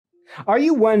Are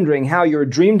you wondering how your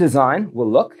dream design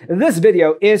will look? This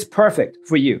video is perfect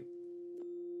for you.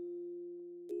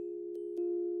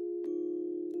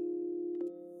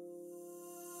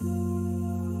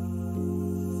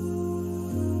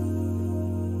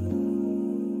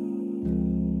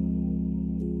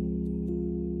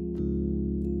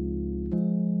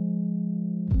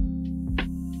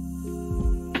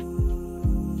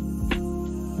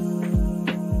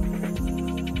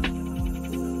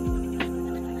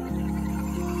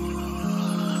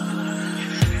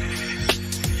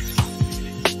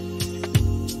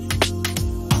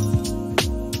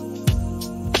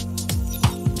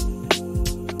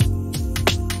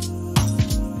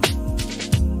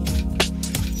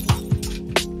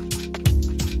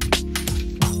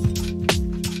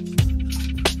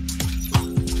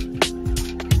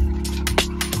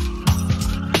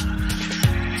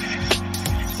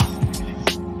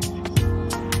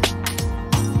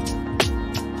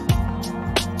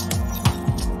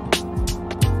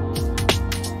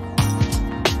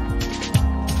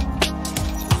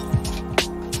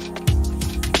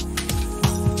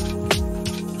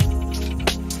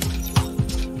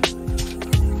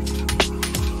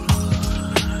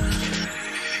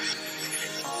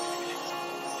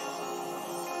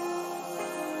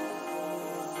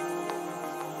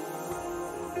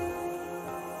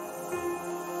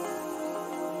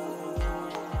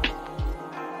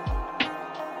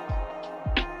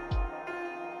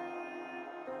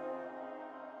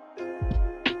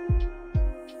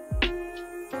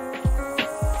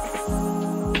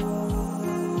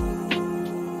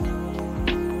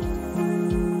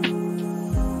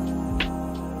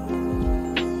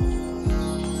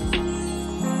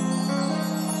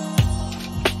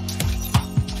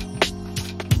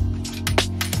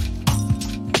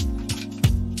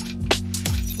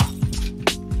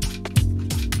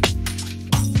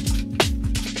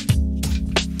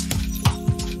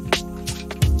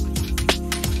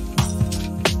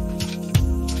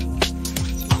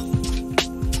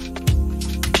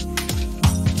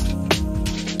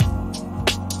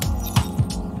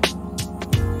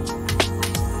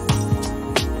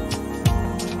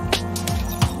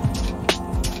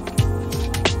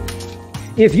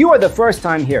 If you are the first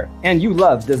time here and you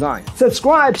love design,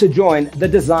 subscribe to join the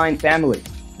design family.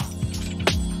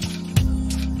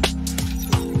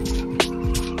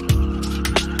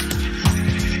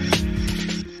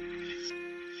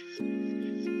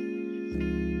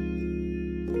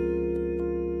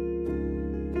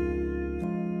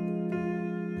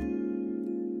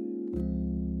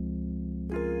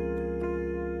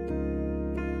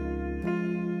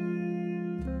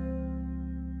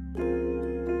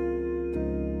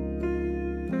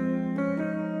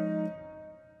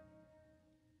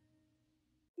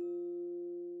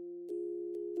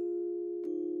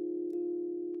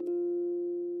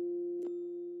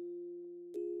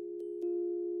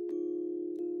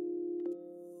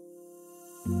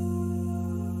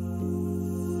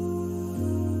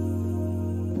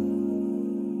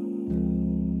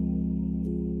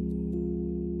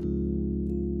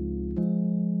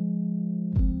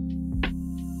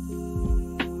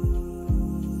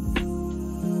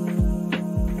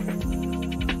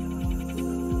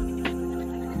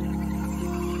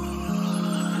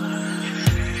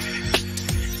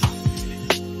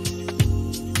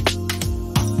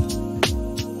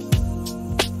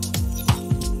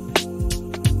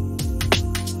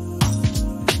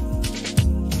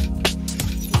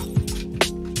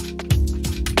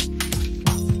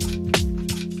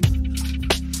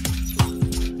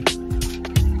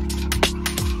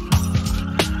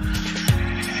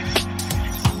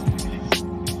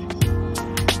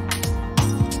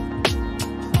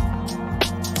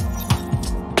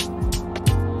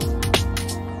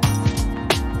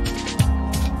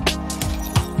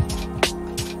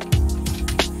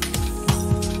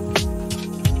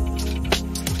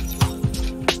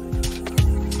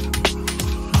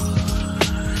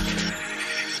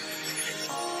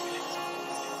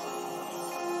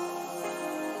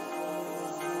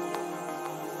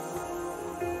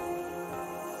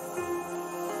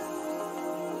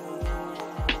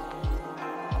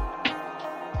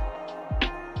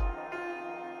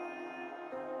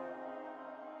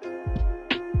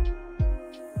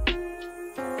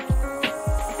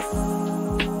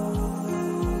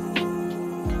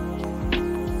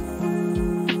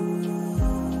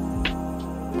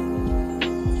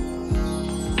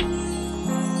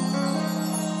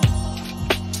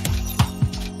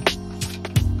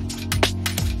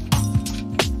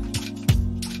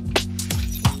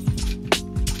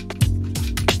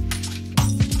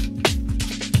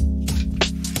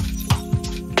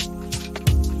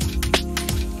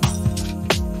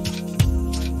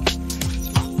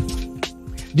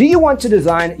 Do you want to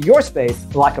design your space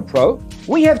like a pro?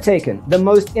 We have taken the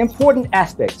most important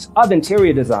aspects of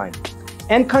interior design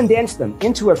and condensed them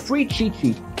into a free cheat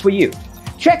sheet for you.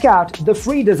 Check out the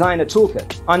free designer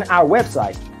toolkit on our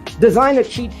website,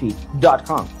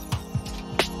 designercheatsheet.com.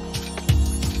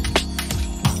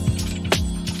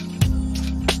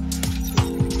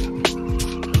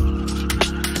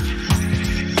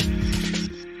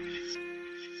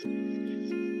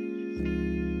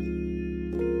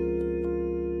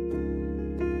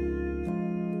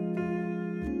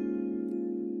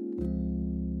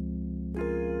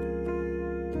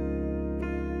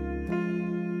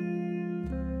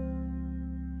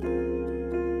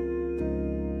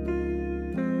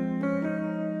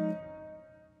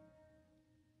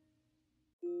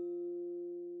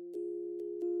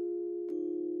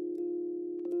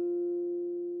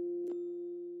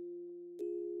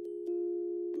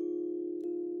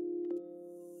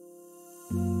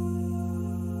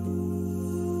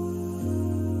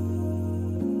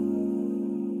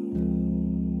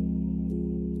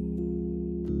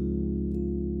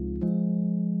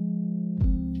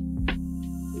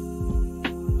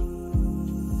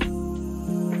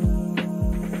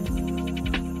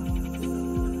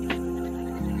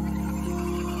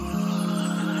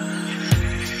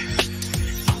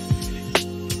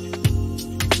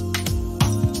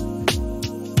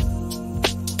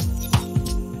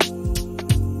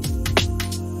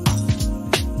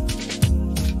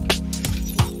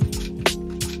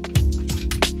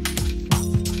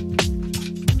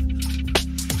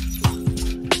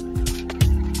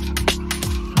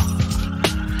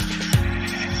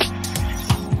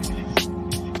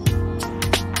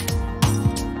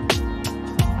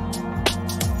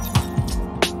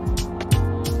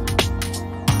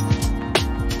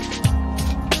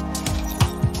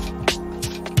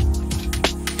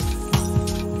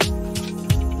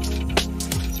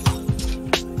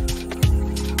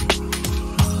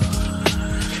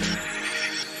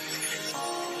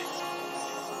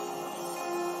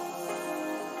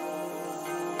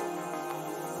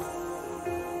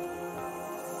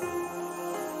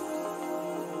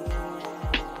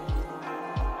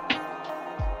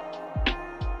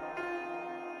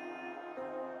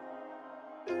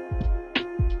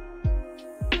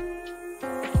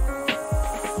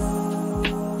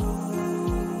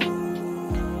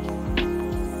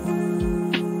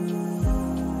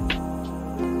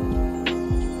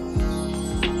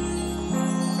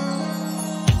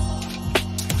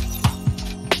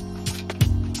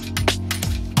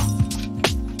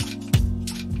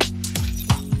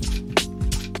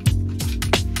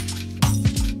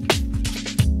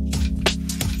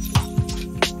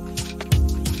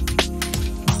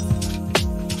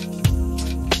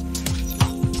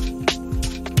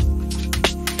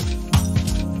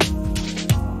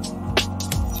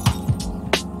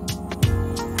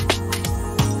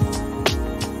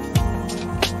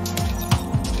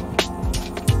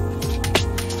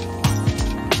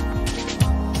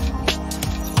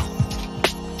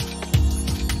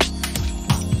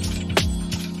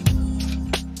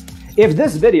 If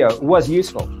this video was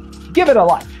useful, give it a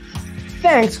like.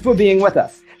 Thanks for being with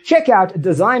us. Check out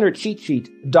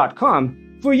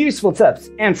designercheatsheet.com for useful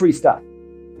tips and free stuff.